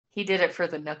He did it for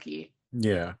the nookie.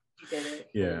 Yeah. He did it.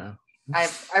 Yeah. I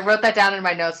wrote that down in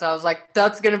my notes, and I was like,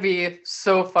 that's gonna be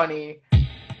so funny. All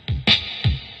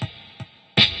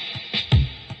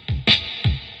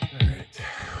right.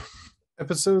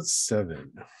 Episode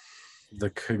 7. The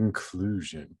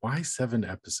conclusion. Why 7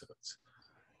 episodes?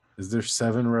 Is there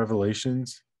 7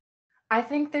 revelations? I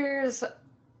think there's,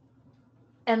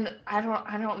 and I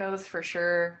don't know this for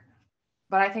sure,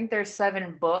 but I think there's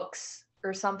 7 books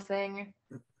or something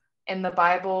in the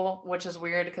Bible, which is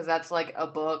weird because that's like a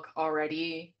book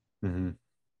already. Mm-hmm.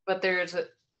 But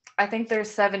I think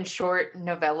there's 7 short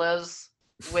novellas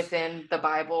within the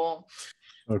Bible.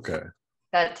 Okay.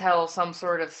 That tell some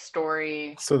sort of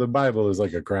story. So the Bible is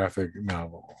like a graphic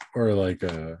novel or like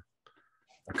a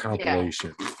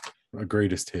compilation, a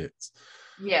greatest hits.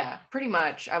 Yeah, pretty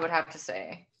much, I would have to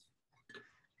say.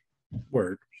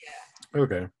 Word. Yeah.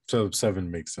 Okay. So 7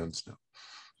 makes sense now.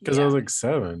 Because I was like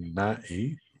 7, not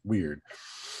 8. Weird.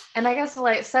 And I guess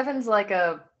like 7's like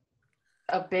a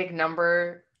big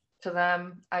number to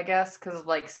them, I guess, because of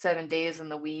like 7 days in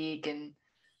the week and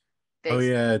oh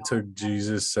yeah, it took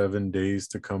Jesus 7 days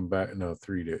to come back. No,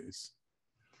 3 days.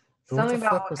 Something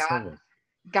about what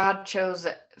God chose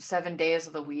 7 days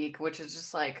of the week, which is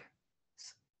just like,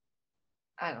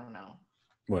 I don't know.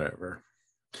 Whatever.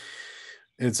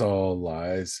 It's all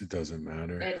lies. It doesn't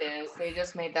matter. It is. They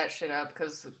just made that shit up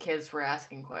because kids were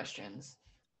asking questions.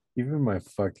 Even my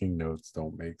fucking notes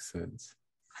don't make sense.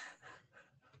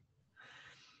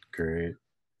 Great.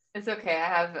 It's okay.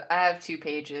 I have 2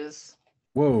 pages.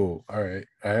 Whoa. All right.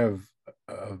 I have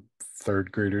a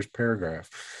 3rd grader's paragraph.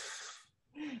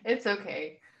 It's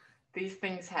okay. These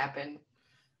things happen.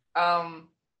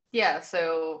 Yeah,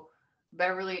 so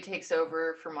Beverly takes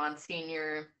over for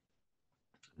Monsignor.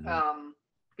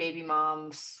 Baby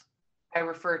moms. I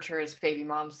refer to her as baby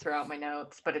moms throughout my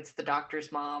notes, but it's the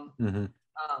doctor's mom.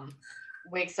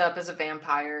 Wakes up as a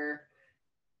vampire,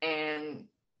 and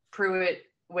Pruitt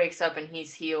wakes up and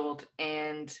he's healed,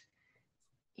 and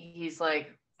he's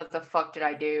like, what the fuck did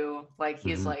I do? Like,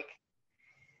 he's like,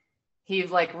 he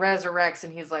like resurrects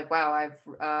and he's like, wow,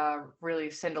 I've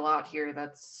really sinned a lot here.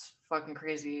 That's fucking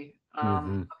crazy.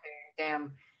 Okay,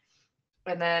 damn.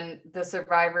 And then the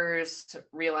survivors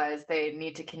realize they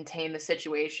need to contain the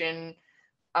situation.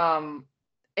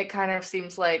 It kind of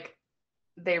seems like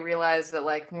they realize that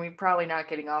like we're probably not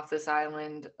getting off this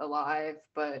island alive,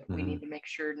 but we need to make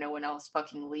sure no one else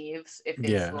fucking leaves if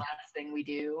it's the last thing we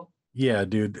do. Yeah,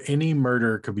 dude. Any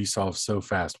murder could be solved so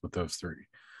fast with those 3.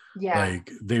 Yeah.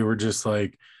 Like they were just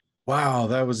like, wow,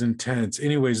 that was intense.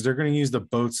 Anyways, they're going to use the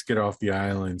boats to get off the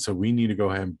island. So we need to go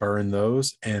ahead and burn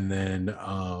those and then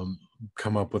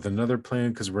come up with another plan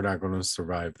because we're not going to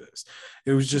survive this.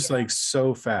 It was just like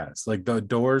so fast. Like the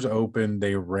doors opened,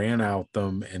 they ran out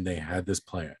them and they had this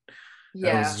plan.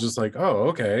 Yeah. I was just like, oh,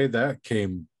 okay, that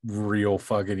came real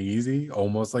fucking easy,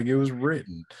 almost like it was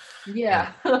written.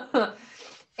 Yeah.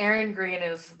 Aaron Green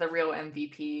is the real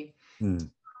MVP.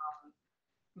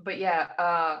 But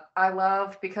yeah, I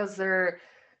love because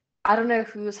I don't know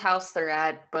whose house they're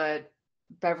at, but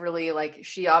Beverly, like,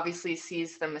 she obviously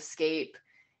sees them escape,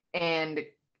 and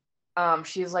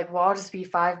she's like, well, I'll just be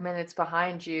 5 minutes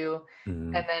behind you.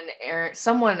 And then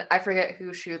someone, I forget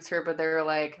who shoots her, but they're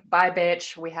like, bye,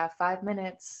 bitch, we have 5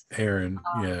 minutes. Aaron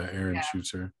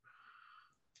shoots her.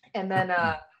 And then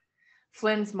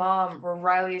Flynn's mom, or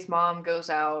Riley's mom, goes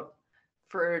out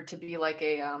to be like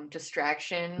a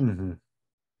distraction.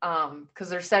 Because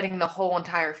they're setting the whole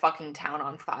entire fucking town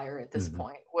on fire at this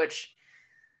point, which...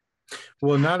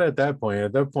 Well, not at that point.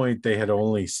 At that point, they had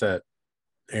only set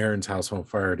Aaron's house on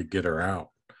fire to get her out.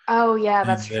 Oh, yeah,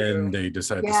 that's true. And then they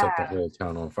decided to set the whole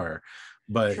town on fire.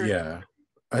 But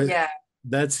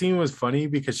that scene was funny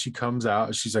because she comes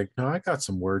out, she's like, no, I got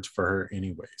some words for her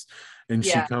anyways. And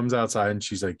she comes outside and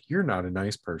she's like, you're not a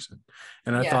nice person.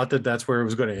 And I thought that that's where it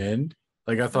was going to end.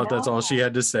 Like, I thought that's all she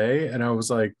had to say. And I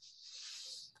was like,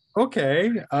 okay,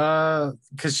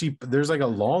 because there's like a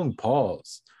long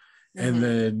pause,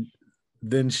 and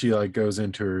then she like goes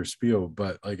into her spiel.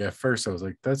 But like at first I was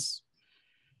like, that's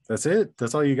it,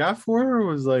 that's all you got for her?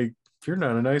 Was like, you're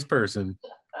not a nice person.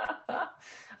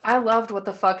 I loved what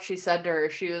the fuck she said to her.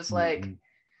 She was like,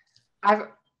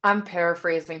 I'm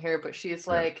paraphrasing here, but she's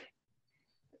like,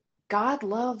 God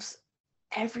loves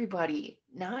everybody,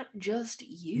 not just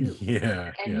you.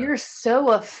 And you're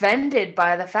so offended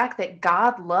by the fact that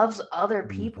God loves other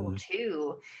people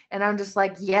too. And I'm just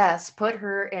like, yes, put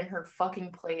her in her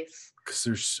fucking place. Because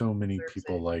there's so many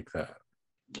people like that.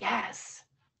 Yes.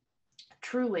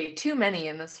 Truly, too many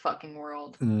in this fucking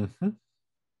world.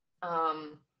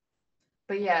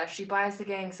 But yeah, she buys the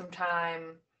gang some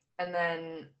time, and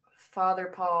then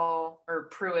Father Paul or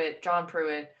Pruitt, John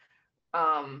Pruitt,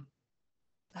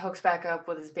 hooks back up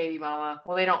with his baby mama.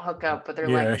 Well, they don't hook up, but they're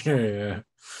yeah.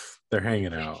 They're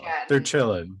hanging out. They're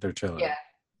chilling. Yeah.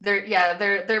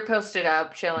 They're posted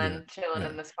up, chilling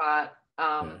in the spot.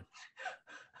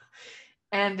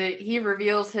 And he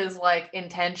reveals his like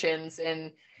intentions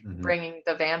in bringing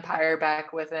the vampire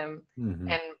back with him,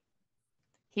 and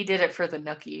he did it for the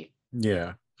Nookie.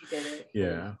 Yeah, he did it.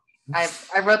 Yeah, I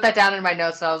wrote that down in my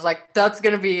notes, and I was like, "That's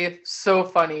gonna be so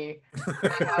funny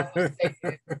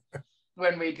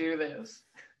when we do this."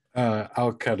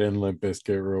 I'll cut in Limp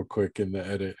Bizkit real quick in the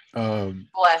edit.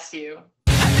 Bless you.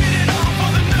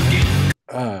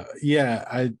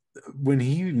 When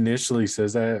he initially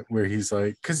says that, where he's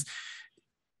like, because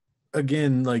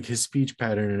again, like his speech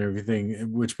pattern and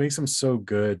everything, which makes him so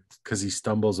good because he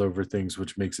stumbles over things,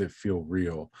 which makes it feel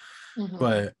real.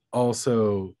 But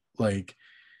also, like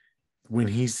when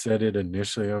he said it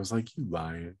initially, I was like, "You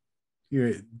lying?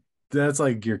 That's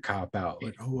like your cop out.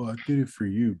 Like, oh, I did it for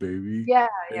you, baby." Yeah.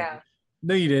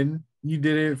 No, you didn't. You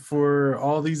did it for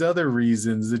all these other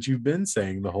reasons that you've been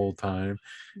saying the whole time.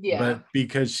 Yeah. But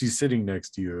because she's sitting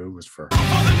next to you, it was for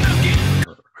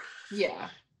her. Yeah.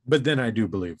 But then I do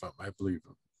believe him. I believe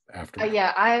him after.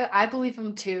 I believe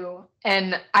him too.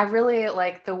 And I really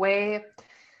like the way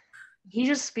he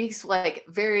just speaks like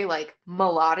very like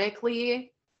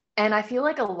melodically. And I feel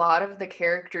like a lot of the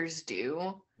characters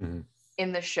do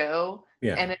in the show.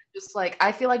 Yeah. And it's just like,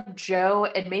 I feel like Joe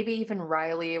and maybe even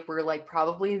Riley were like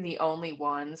probably the only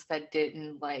ones that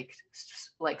didn't like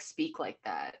speak like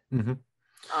that.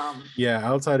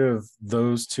 Outside of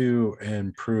those two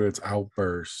and Pruitt's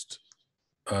outburst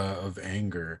of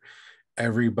anger,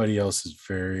 everybody else is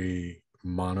very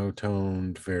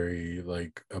monotoned, very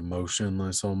like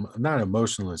emotionless. Not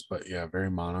emotionless, but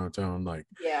very monotone, like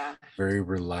very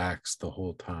relaxed the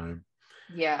whole time.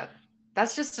 Yeah,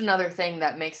 that's just another thing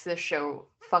that makes this show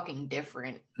fucking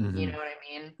different. You know what I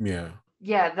mean?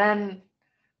 Yeah, then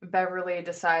Beverly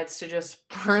decides to just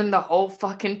burn the whole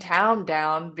fucking town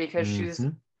down because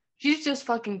she's just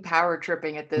fucking power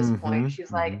tripping at this point.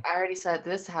 She's like, I already set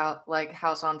this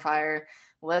house on fire.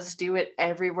 Let's do it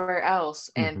everywhere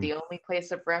else. And the only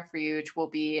place of refuge will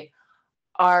be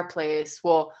our place.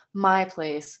 Well, my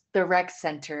place, the rec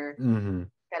center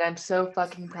that I'm so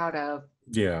fucking proud of.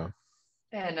 Yeah.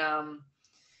 And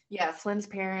Flynn's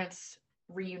parents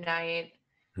reunite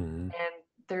and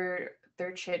they're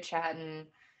chit-chatting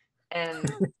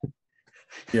and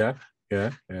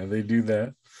they do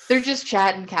that. They're just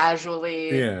chatting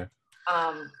casually. Yeah.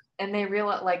 And they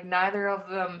realize like neither of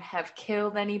them have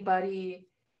killed anybody,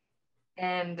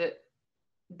 and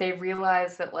they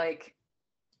realize that like,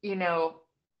 you know,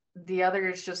 the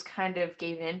others just kind of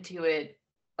gave into it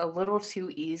a little too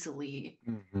easily.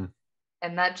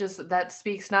 And that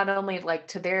speaks not only like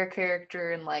to their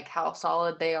character and like how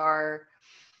solid they are,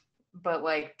 but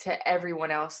like to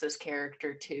everyone else's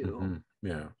character too.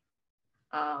 Yeah.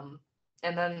 And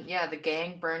then the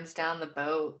gang burns down the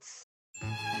boats.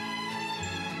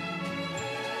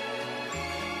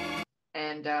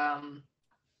 And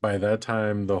by that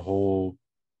time the whole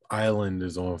island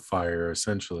is on fire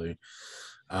essentially.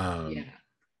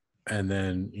 And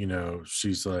then, you know,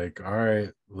 she's like, all right,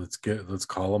 let's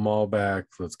call them all back.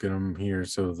 Let's get them here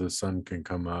so the sun can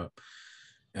come up.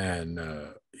 And,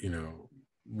 you know,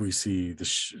 we see the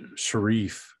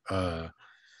Sharif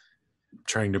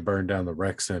trying to burn down the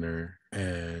rec center,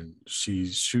 and she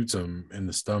shoots him in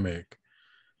the stomach,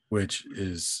 which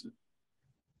is,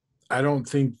 I don't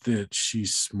think that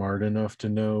she's smart enough to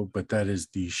know, but that is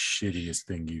the shittiest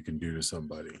thing you can do to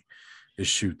somebody, is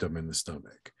shoot them in the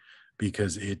stomach,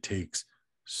 because it takes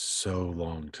so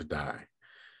long to die.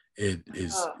 It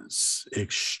is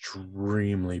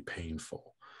extremely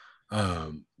painful.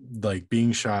 Like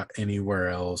being shot anywhere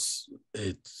else,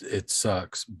 it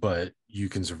sucks, but you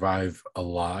can survive a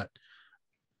lot,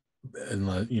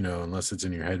 unless it's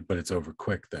in your head, but it's over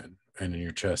quick then, and in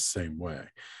your chest same way.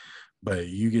 But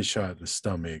you get shot in the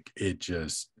stomach, it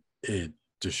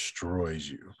destroys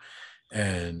you.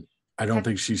 And I don't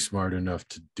think she's smart enough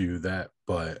to do that,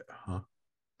 but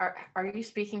Are you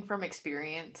speaking from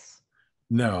experience?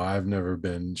 No, I've never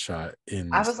been shot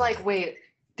in. I was like, wait,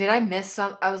 did I miss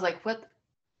some? I was like, what?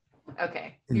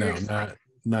 Okay. No,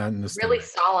 not in the stomach. Really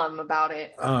solemn about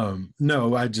it.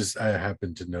 No, I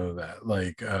happen to know that.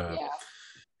 Like,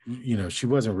 you know, she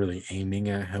wasn't really aiming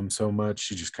at him so much.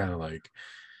 She just kind of like,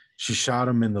 she shot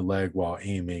him in the leg while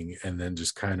aiming, and then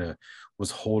just kind of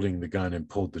was holding the gun and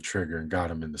pulled the trigger and got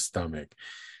him in the stomach.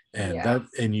 And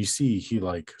and you see he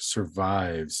like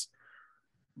survives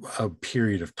a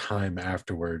period of time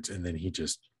afterwards, and then he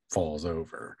just falls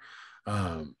over.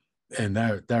 and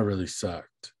that really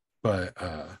sucked. But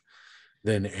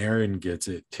then Aaron gets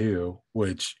it too,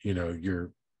 which, you know,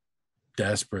 you're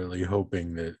desperately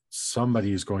hoping that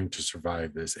somebody is going to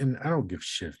survive this. And I don't give a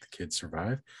shit if the kids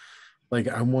survive. Like,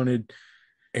 I wanted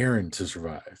Aaron to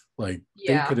survive. Like,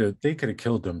 they could have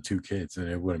killed them 2 kids and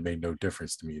it would have made no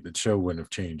difference to me. The show wouldn't have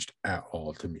changed at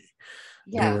all to me.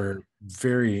 They were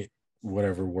very,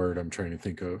 whatever word I'm trying to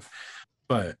think of.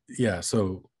 But yeah,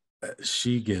 so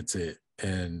she gets it,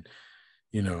 and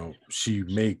you know, she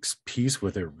makes peace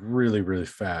with it really, really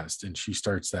fast, and she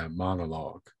starts that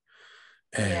monologue.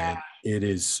 And it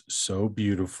is so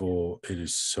beautiful. It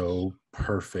is so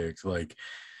perfect. Like,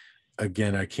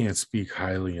 again, I can't speak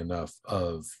highly enough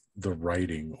of the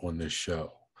writing on this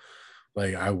show.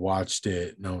 Like, I watched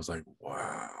it and I was like,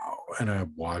 wow. And I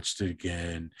watched it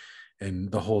again.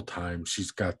 And the whole time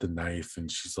she's got the knife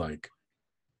and she's like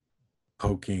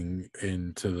poking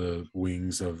into the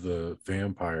wings of the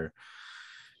vampire.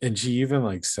 And she even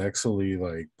like sexily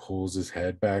like pulls his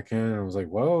head back in. And I was like,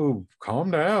 whoa,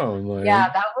 calm down. Like, yeah,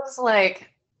 that was like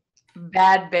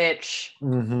bad bitch.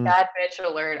 Bad bitch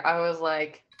alert. I was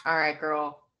like, all right,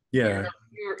 girl. Yeah.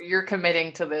 You're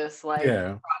committing to this. Like,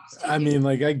 yeah. I mean,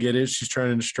 like, I get it. She's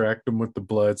trying to distract him with the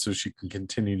blood so she can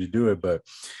continue to do it, but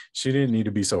she didn't need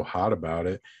to be so hot about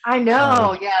it. I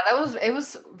know. Yeah, it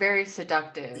was very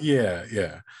seductive. Yeah,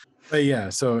 yeah. But yeah,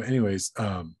 so anyways,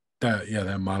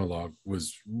 that monologue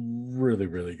was really,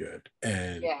 really good.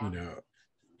 And you know,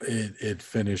 it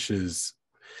finishes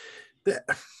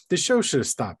the show should have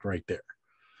stopped right there.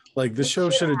 Like, the show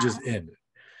should have just ended.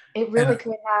 It really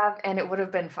could have, and it would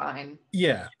have been fine.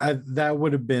 Yeah, that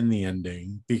would have been the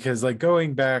ending, because like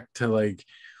going back to like,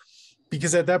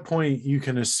 because at that point you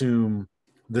can assume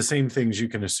the same things you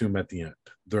can assume at the end.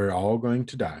 They're all going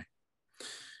to die,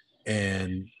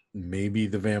 and maybe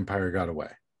the vampire got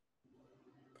away.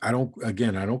 I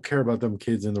don't care about them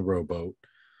kids in the rowboat.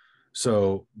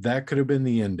 So that could have been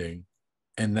the ending,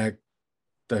 and that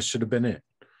should have been it.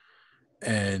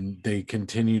 And they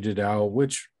continued it out,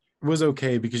 which was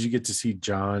okay because you get to see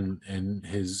John and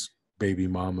his baby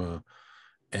mama,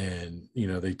 and you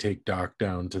know, they take Doc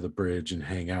down to the bridge and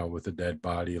hang out with a dead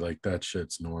body. Like, that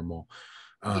shit's normal.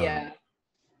 And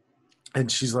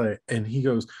she's like, and he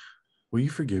goes, will you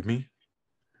forgive me?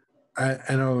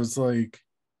 And I was like,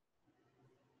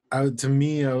 to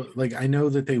me, like, I know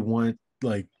that they want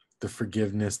like the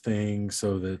forgiveness thing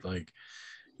so that, like,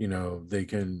 you know, they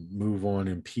can move on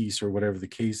in peace or whatever the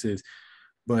case is.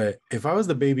 But if I was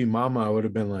the baby mama, I would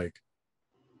have been like,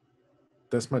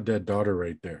 that's my dead daughter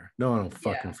right there. No, I don't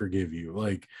fucking forgive you.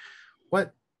 Like,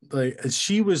 what? Like,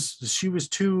 she was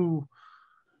too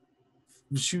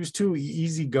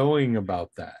easygoing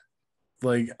about that.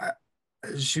 Like,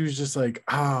 she was just like,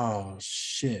 oh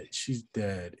shit, she's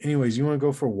dead. Anyways, you want to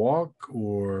go for a walk?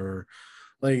 Or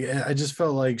like, I just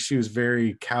felt like she was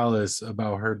very callous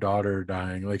about her daughter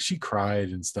dying. Like, she cried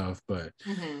and stuff, but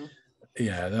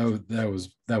yeah, that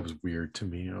was weird to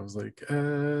me. I was like,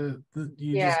 you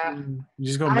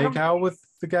just gonna make out with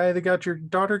the guy that got your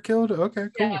daughter killed? Okay,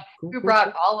 cool. Yeah. Who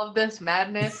brought all of this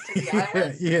madness to the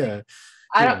island? Yeah.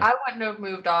 I wouldn't have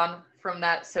moved on from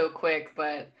that so quick,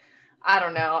 but I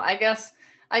don't know. I guess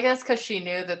because she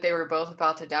knew that they were both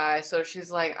about to die, so she's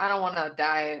like, I don't want to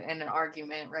die in an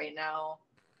argument right now,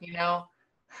 you know?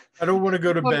 I don't want to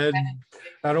go to bed.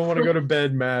 I don't want to go to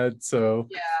bed mad, so.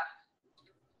 Yeah.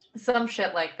 Some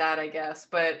shit like that, I guess.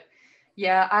 But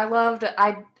yeah,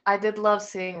 I did love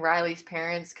seeing Riley's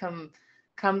parents come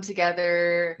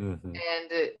together,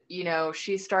 and you know,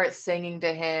 she starts singing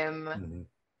to him,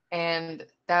 and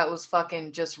that was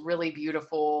fucking just really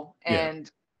beautiful.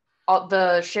 And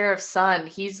the sheriff's son,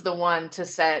 he's the one to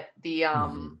set the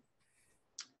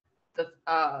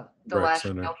last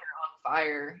shelter on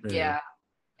fire. Yeah.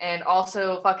 And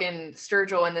also fucking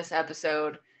Sturgill in this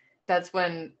episode, that's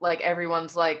when like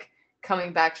everyone's like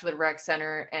coming back to the rec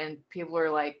center, and people are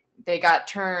like, they got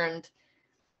turned,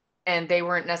 and they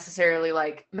weren't necessarily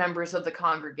like members of the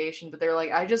congregation, but they're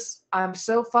like, I'm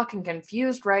so fucking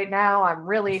confused right now, I'm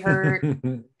really hurt.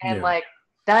 And like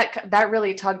that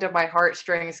really tugged at my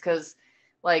heartstrings, because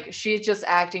like she's just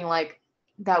acting like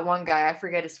that one guy, I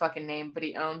forget his fucking name, but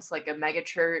he owns like a mega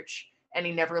church and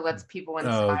he never lets people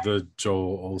inside. Oh, the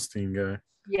Joel Osteen guy.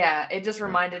 Yeah, it just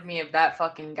reminded me of that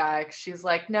fucking guy. She's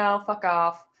like, no, fuck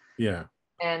off. Yeah.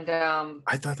 And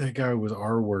I thought that guy was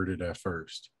R-worded at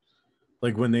first.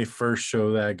 Like, when they first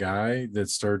show that guy that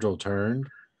Sturgill turned,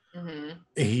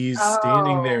 he's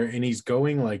standing there and he's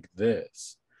going like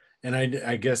this. And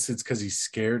I guess it's because he's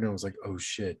scared, and I was like, oh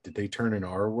shit, did they turn an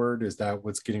R word? Is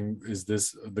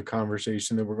this the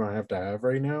conversation that we're going to have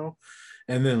right now?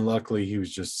 And then luckily he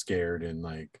was just scared and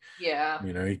like, yeah,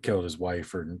 you know, he killed his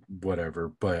wife or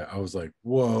whatever. But I was like,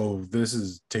 whoa, this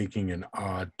is taking an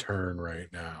odd turn right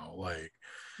now. Like,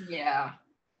 yeah,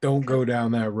 don't go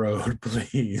down that road,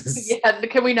 please. yeah.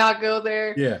 Can we not go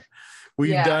there? Yeah.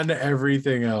 We've Yeah. done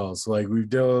everything else. Like we've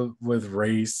dealt with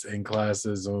race and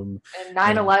classism And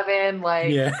 9/11,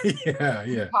 like yeah, yeah,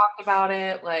 we yeah. talked about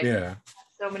it, like Yeah.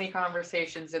 so many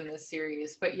conversations in this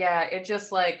series. But yeah, it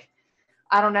just like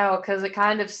I don't know, because it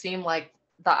kind of seemed like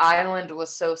the island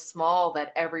was so small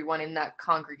that everyone in that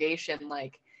congregation,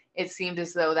 like it seemed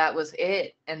as though that was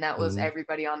it and that was Mm-hmm.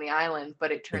 everybody on the island.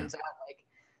 But it Yeah. turns out like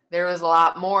there was a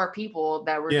lot more people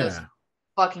that were just Yeah.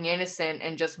 fucking innocent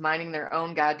and just minding their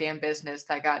own goddamn business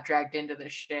that got dragged into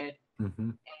this shit.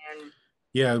 Mm-hmm. And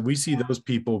Yeah, we see those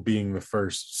people being the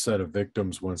first set of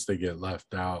victims once they get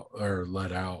left out or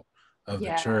let out of the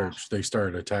yeah, church. They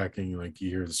start attacking, like you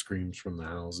hear the screams from the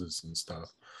houses and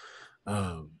stuff.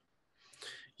 Um,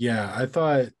 yeah, I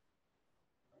thought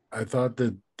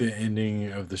that the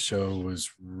ending of the show was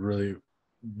really,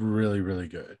 really, really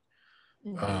good.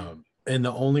 mm-hmm. And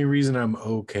the only reason I'm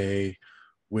okay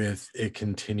with it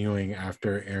continuing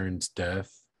after Aaron's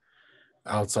death,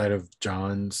 outside of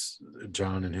John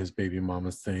and his baby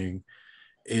mama thing,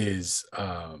 is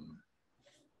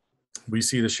we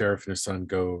see the sheriff and his son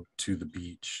go to the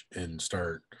beach and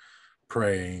start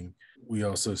praying. We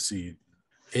also see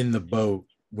in the boat,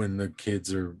 when the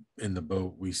kids are in the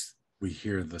boat, we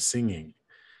hear the singing,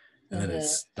 and then it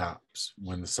stops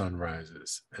when the sun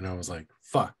rises. And I was like,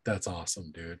 fuck, that's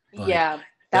awesome, dude. Like, Yeah,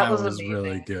 that that was was amazing.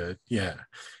 really good. Yeah.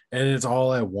 And it's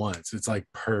all at once. It's like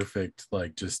perfect,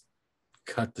 like just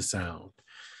cut the sound.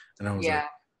 And I was like,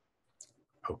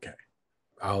 okay,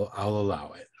 I'll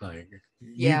allow it. Like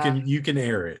you can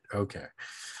air it. Okay.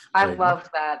 I Like, loved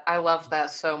that. I loved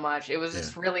that so much. It was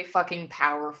just really fucking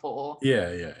powerful.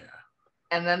 Yeah.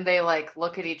 And then they like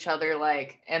look at each other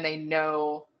like, and they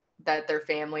know that their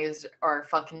families are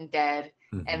fucking dead.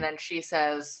 Mm-hmm. And then she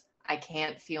says, I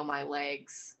can't feel my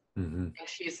legs. Mm-hmm. And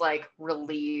she's like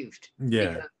relieved.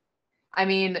 Yeah. Because, I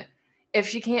mean, if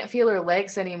she can't feel her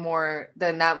legs anymore,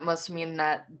 then that must mean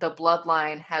that the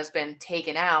bloodline has been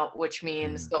taken out, which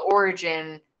means the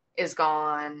origin is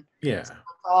gone. Yeah. So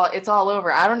it's all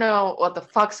over. I don't know what the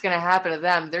fuck's gonna happen to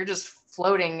them. They're just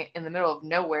floating in the middle of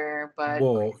nowhere, but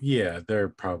well, yeah, they're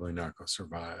probably not gonna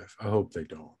survive. I hope they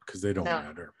don't, because they don't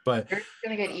matter. But they're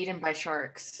gonna get eaten by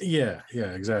sharks. Yeah,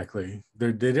 exactly.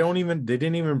 They didn't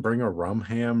even bring a rum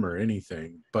ham or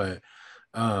anything, but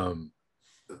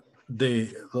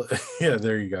they yeah,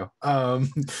 there you go.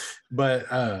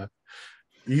 But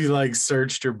you like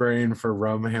searched your brain for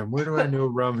rum ham. Where do I know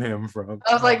rum ham from?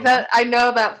 I was like that. I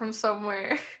know that from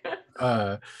somewhere.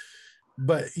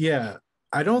 But yeah,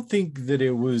 I don't think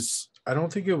it was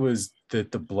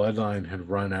that the bloodline had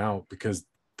run out, because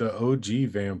the OG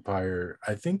vampire,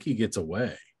 I think he gets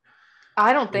away.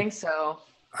 I don't think so.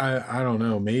 I don't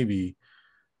know, maybe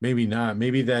not.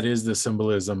 Maybe that is the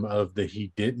symbolism of the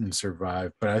he didn't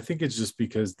survive, but I think it's just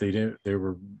because the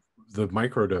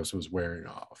microdose was wearing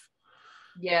off.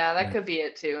 Yeah, that could be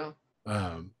it too.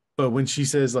 But when she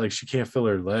says like she can't feel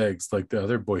her legs, like the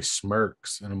other boy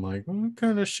smirks, and I'm like, what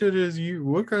kind of shit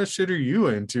are you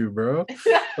into, bro?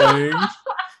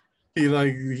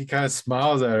 Like, he kind of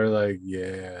smiles at her like,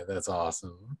 yeah, that's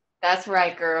awesome. That's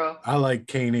right, girl. I like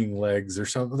caning legs or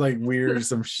something like weird,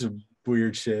 some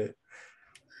weird shit.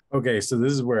 Okay, so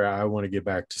this is where I want to get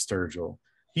back to Sturgill.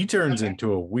 He turns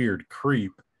into a weird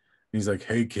creep. He's like,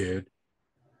 hey, kid,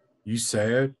 you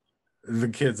sad? The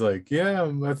kid's like,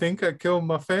 yeah, I think I killed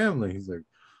my family. He's like,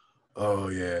 oh,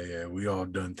 yeah, we all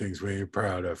done things we ain't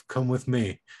proud of. Come with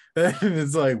me. And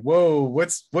it's like, whoa,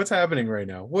 what's happening right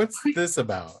now? What's this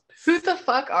about? Who the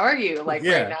fuck are you? Like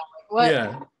right now? Like, what?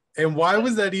 Yeah. And why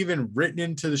was that even written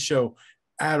into the show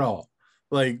at all?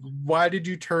 Like, why did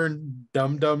you turn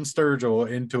Dum Dum Sturgill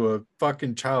into a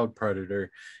fucking child predator?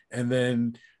 And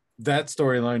then that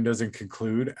storyline doesn't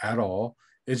conclude at all.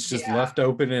 It's just left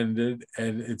open-ended,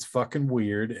 and it's fucking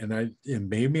weird. And it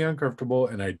made me uncomfortable,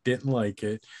 and I didn't like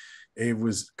it. It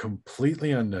was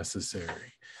completely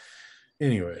unnecessary.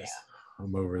 Anyways,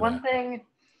 I'm over that. One thing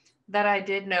that I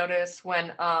did notice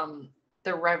when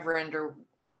the Reverend or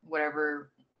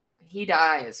whatever, he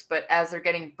dies, but as they're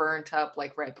getting burnt up,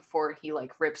 like right before he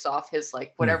like rips off his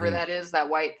like whatever that is, that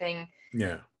white thing,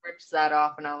 rips that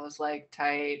off, and I was like,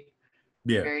 tight,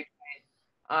 very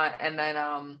tight. And then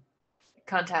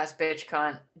cunt-ass bitch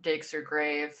cunt digs her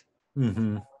grave,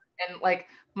 and like,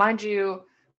 mind you,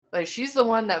 like she's the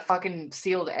one that fucking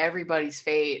sealed everybody's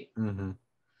fate.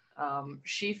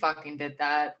 She fucking did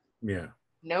that.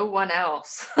 No one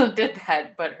else did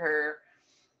that but her.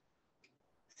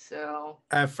 So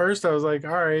at first I was like,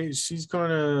 all right, she's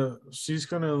gonna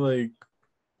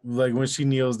like when she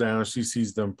kneels down, she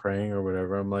sees them praying or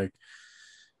whatever. I'm like,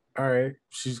 all right,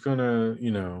 she's gonna,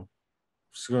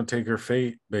 she's gonna take her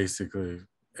fate basically.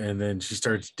 And then she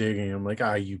starts digging. I'm like,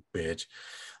 you bitch.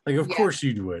 Like, of course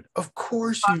you would. Of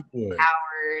course you would.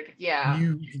 Howard, yeah.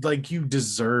 You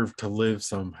deserve to live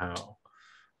somehow.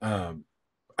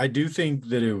 I do think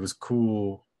that it was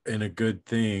cool and a good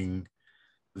thing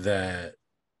that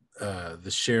the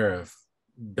sheriff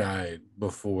died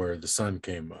before the sun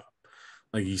came up.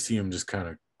 Like, you see him just kind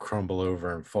of crumble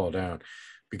over and fall down,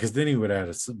 because then he would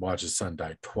have to watch his son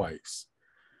die twice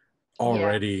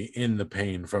already in the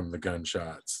pain from the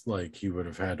gunshots. Like, he would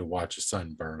have had to watch his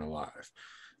son burn alive.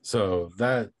 So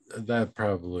that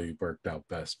probably worked out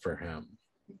best for him.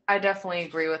 I definitely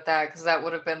agree with that, because that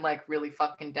would have been like really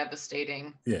fucking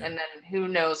devastating. Yeah. And then who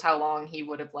knows how long he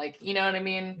would have, like, you know what I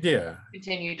mean? Yeah.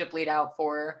 Continued to bleed out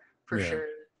for sure.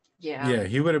 Yeah. Yeah,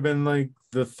 he would have been like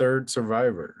the third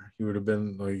survivor. He would have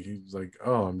been like, he's like,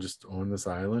 oh, I'm just on this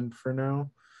island for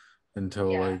now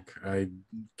until like I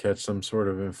catch some sort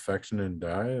of infection and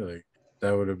die. Like,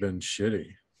 that would have been shitty.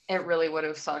 It really would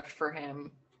have sucked for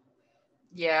him.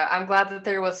 Yeah, I'm glad that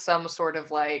there was some sort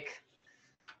of like,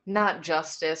 not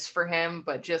justice for him,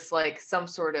 but just like some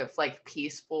sort of like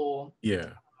peaceful,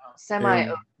 semi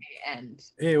okay end.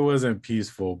 It wasn't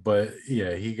peaceful, but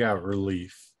yeah, he got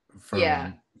relief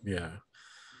from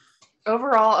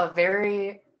Overall, a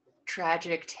very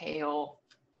tragic tale.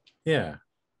 Yeah.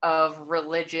 Of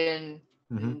religion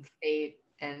and fate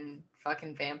and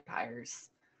fucking vampires.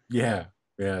 Yeah.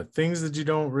 Yeah. Things that you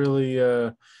don't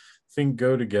really think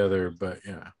go together, but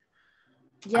yeah.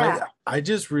 I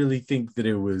just really think that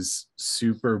it was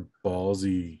super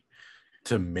ballsy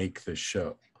to make the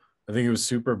show. I think it was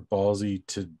super ballsy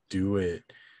to do it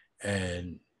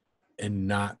and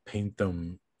not paint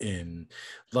them in,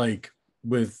 like,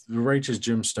 with the Righteous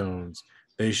Gemstones,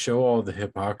 they show all the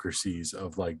hypocrisies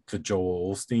of like the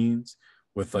Joel Osteens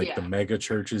with like the mega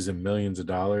churches and millions of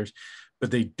dollars,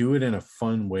 but they do it in a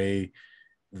fun way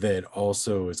that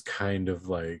also is kind of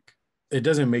like, it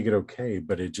doesn't make it okay,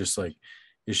 but it just like,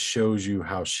 it shows you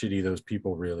how shitty those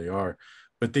people really are,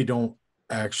 but they don't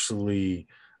actually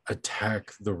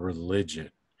attack the religion.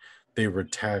 They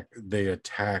attack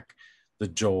the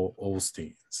Joel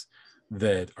Osteens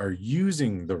that are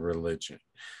using the religion.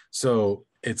 So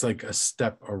it's like a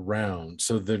step around.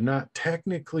 So they're not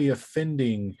technically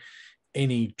offending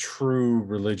any true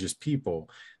religious people.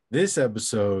 This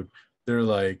episode, they're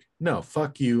like, no,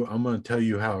 fuck you. I'm going to tell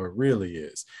you how it really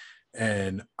is.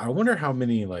 And I wonder how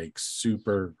many like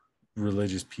super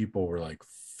religious people were like,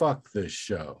 fuck this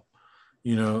show.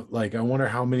 Like, I wonder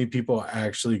how many people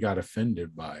actually got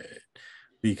offended by it,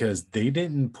 because they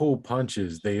didn't pull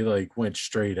punches. They like went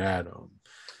straight at them.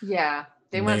 Yeah.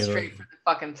 They went straight for the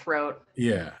fucking throat.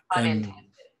 Yeah. Unintended.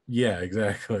 Yeah,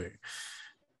 exactly.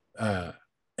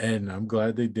 And I'm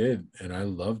glad they did. And I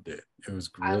loved it. It was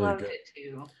really good. I loved it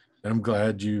too. And I'm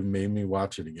glad you made me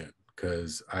watch it again,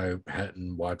 because I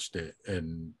hadn't watched it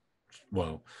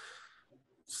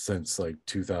since like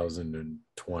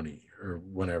 2020 or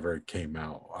whenever it came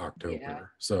out, October. Yeah.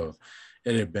 So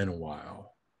it had been a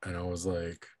while. And I was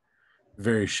like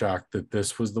very shocked that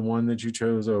this was the one that you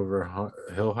chose over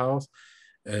Hill House.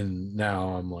 And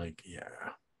now I'm like,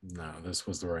 no, this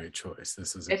was the right choice.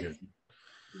 This is a good.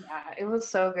 Yeah, it was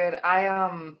so good. I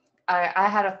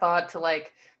had a thought to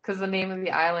like, because the name of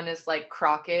the island is like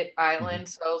Crockett Island.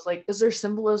 So I was like, is there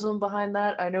symbolism behind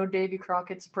that? I know Davy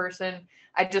Crockett's a person.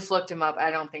 I just looked him up. I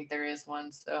don't think there is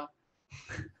one. So,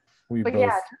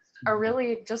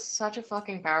 just such a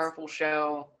fucking powerful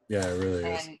show. Yeah, it really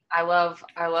is. And I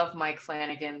love Mike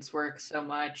Flanagan's work so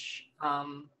much.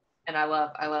 And I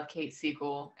love Kate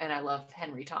Siegel, and I love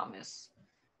Henry Thomas.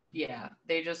 Yeah,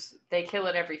 they kill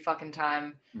it every fucking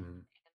time.